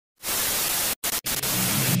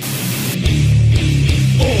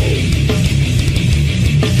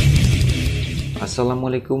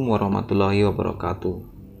Assalamualaikum warahmatullahi wabarakatuh.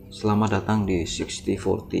 Selamat datang di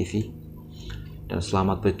 64 TV dan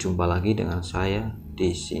selamat berjumpa lagi dengan saya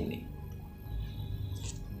di sini.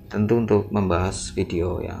 Tentu untuk membahas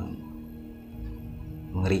video yang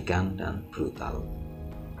mengerikan dan brutal.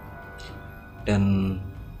 Dan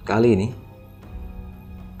kali ini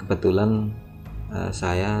kebetulan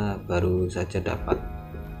saya baru saja dapat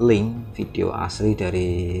link video asli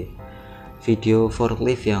dari video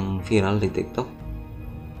forklift yang viral di TikTok,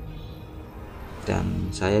 dan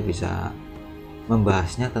saya bisa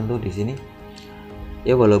membahasnya tentu di sini.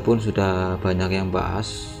 Ya walaupun sudah banyak yang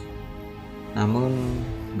bahas, namun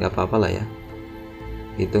nggak apa-apa lah ya.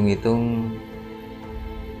 Hitung-hitung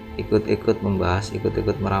ikut-ikut membahas,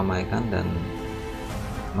 ikut-ikut meramaikan dan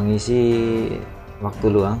mengisi waktu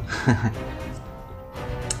luang.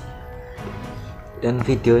 Dan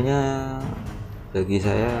videonya bagi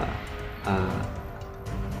saya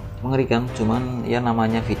mengerikan, cuman ya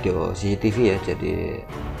namanya video CCTV ya, jadi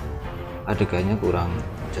adegannya kurang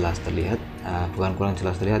jelas terlihat, bukan kurang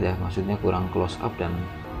jelas terlihat ya, maksudnya kurang close up, dan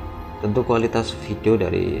tentu kualitas video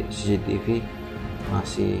dari CCTV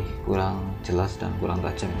masih kurang jelas dan kurang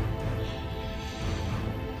tajam.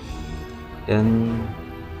 Dan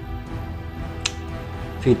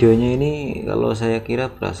videonya ini kalau saya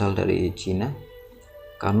kira berasal dari Cina,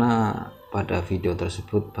 karena pada video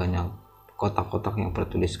tersebut banyak kotak-kotak yang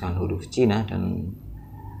bertuliskan huruf Cina dan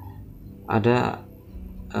ada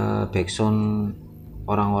background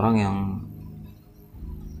orang-orang yang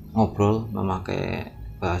ngobrol memakai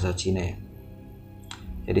bahasa Cina ya.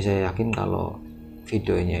 Jadi saya yakin kalau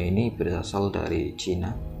videonya ini berasal dari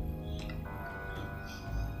Cina.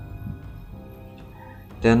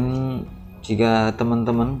 Dan jika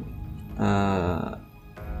teman-teman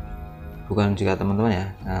bukan jika teman-teman ya,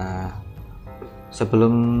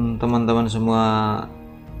 sebelum teman-teman semua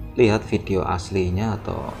lihat video aslinya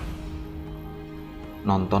atau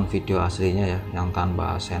nonton video aslinya ya, yang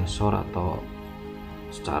tanpa sensor atau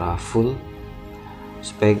secara full,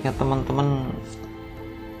 sebaiknya teman-teman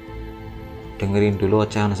dengerin dulu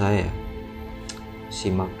ocehan saya,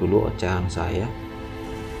 simak dulu ocehan saya,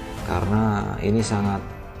 karena ini sangat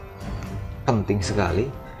penting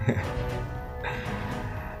sekali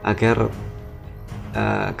agar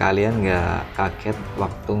kalian nggak kaget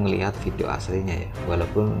waktu ngelihat video aslinya ya,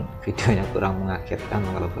 walaupun videonya kurang mengagetkan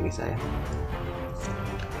kalau bagi saya.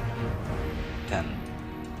 Dan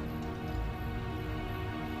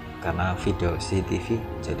karena video CCTV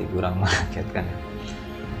jadi kurang mengagetkan ya,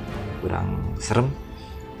 kurang serem,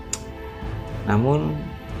 namun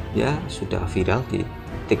ya sudah viral di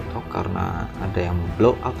TikTok karena ada yang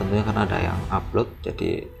blow up, tentunya karena ada yang upload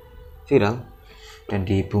jadi viral dan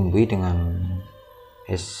dibumbui dengan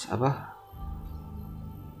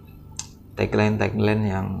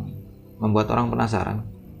tagline yang membuat orang penasaran,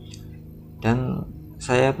 dan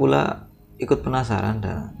saya pula ikut penasaran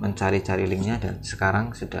dan mencari-cari linknya, dan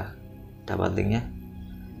sekarang sudah dapat linknya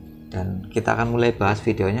dan kita akan mulai bahas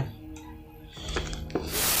videonya.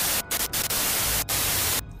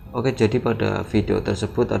 Oke, jadi pada video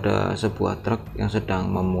tersebut ada sebuah truk yang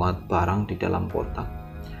sedang memuat barang di dalam kotak,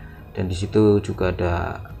 dan disitu juga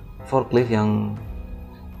ada forklift yang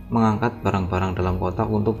mengangkat barang-barang dalam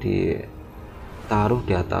kotak untuk ditaruh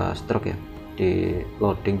di atas truk ya, di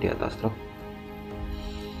loading di atas truk.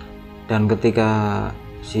 Dan ketika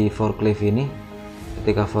forkliftnya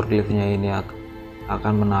ini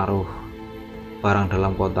akan menaruh barang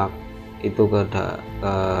dalam kotak itu ke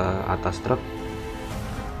atas truk,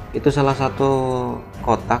 itu salah satu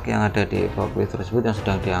kotak yang ada di forklift tersebut yang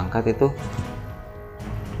sedang diangkat itu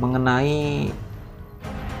mengenai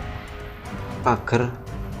pagar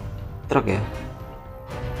truk ya,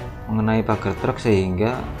 mengenai pagar truk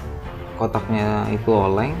sehingga kotaknya itu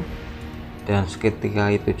oleng, dan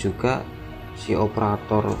seketika itu juga si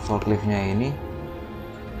operator forkliftnya ini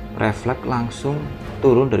refleks langsung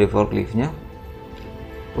turun dari forkliftnya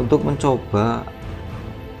untuk mencoba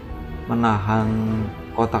menahan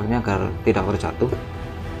kotaknya agar tidak terjatuh.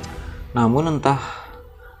 Namun entah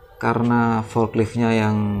karena forkliftnya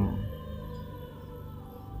yang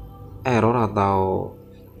error atau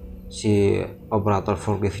si operator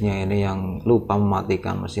forkliftnya ini yang lupa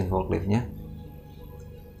mematikan mesin forkliftnya,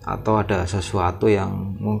 atau ada sesuatu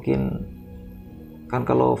yang mungkin, kan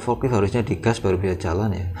kalau forklift harusnya digas baru bisa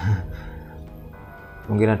jalan ya.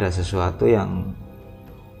 Mungkin ada sesuatu yang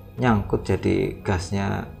nyangkut jadi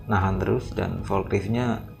gasnya nahan terus dan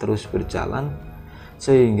forkliftnya terus berjalan,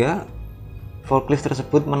 sehingga forklift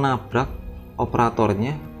tersebut menabrak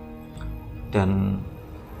operatornya dan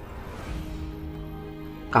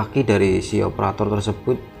kaki dari si operator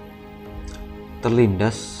tersebut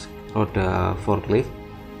terlindas roda forklift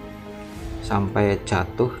sampai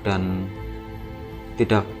jatuh dan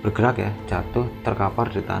tidak bergerak ya, jatuh terkapar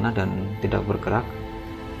di tanah dan tidak bergerak,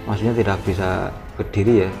 maksudnya tidak bisa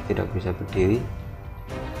berdiri ya, tidak bisa berdiri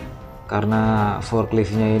karena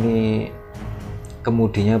forkliftnya ini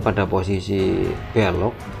kemudinya pada posisi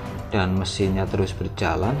belok dan mesinnya terus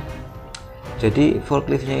berjalan. Jadi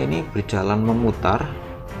forkliftnya ini berjalan memutar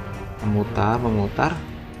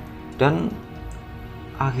dan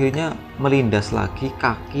akhirnya melindas lagi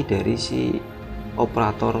kaki dari si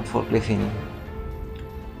operator forklift ini,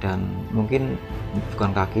 dan mungkin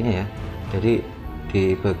bukan kakinya ya, jadi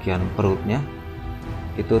di bagian perutnya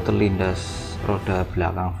itu terlindas roda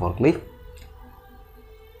belakang forklift.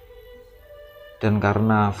 Dan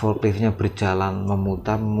karena forkliftnya berjalan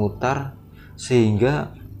memutar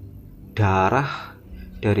sehingga darah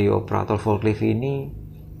dari operator forklift ini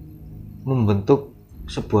membentuk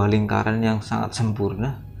sebuah lingkaran yang sangat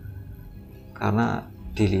sempurna karena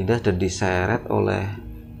dilindas dan diseret oleh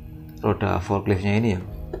roda forkliftnya ini ya,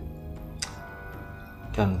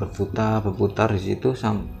 dan berputar di situ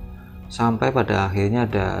sampai pada akhirnya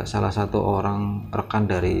ada salah satu orang rekan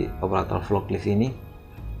dari operator forklift ini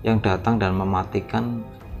yang datang dan mematikan,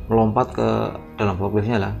 melompat ke dalam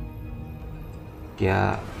forkliftnya lah.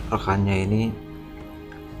 Dia rekannya ini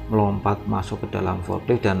melompat masuk ke dalam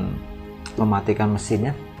forklift dan mematikan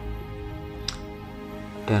mesinnya,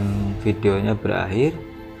 dan videonya berakhir.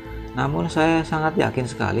 Namun saya sangat yakin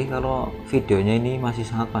sekali kalau videonya ini masih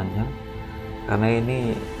sangat panjang karena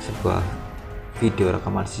ini sebuah video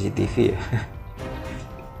rekaman CCTV ya.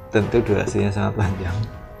 Tentu durasinya sangat panjang.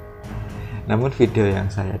 Namun video yang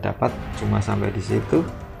saya dapat cuma sampai di situ.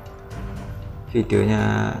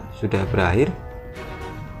 Videonya sudah berakhir.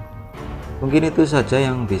 Mungkin itu saja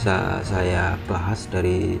yang bisa saya bahas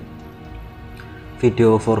dari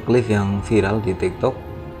video forklift yang viral di TikTok.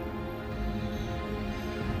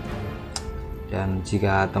 Dan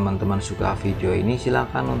jika teman-teman suka video ini,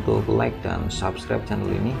 silakan untuk like dan subscribe channel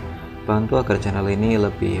ini, bantu agar channel ini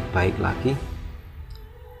lebih baik lagi.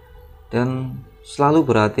 Dan selalu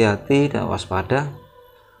berhati-hati dan waspada,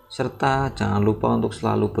 serta jangan lupa untuk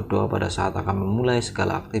selalu berdoa pada saat akan memulai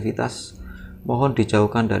segala aktivitas. Mohon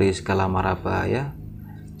dijauhkan dari segala mara bahaya.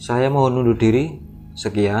 Saya mohon undur diri.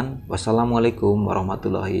 Sekian, wassalamualaikum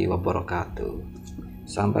warahmatullahi wabarakatuh.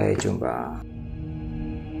 Sampai jumpa.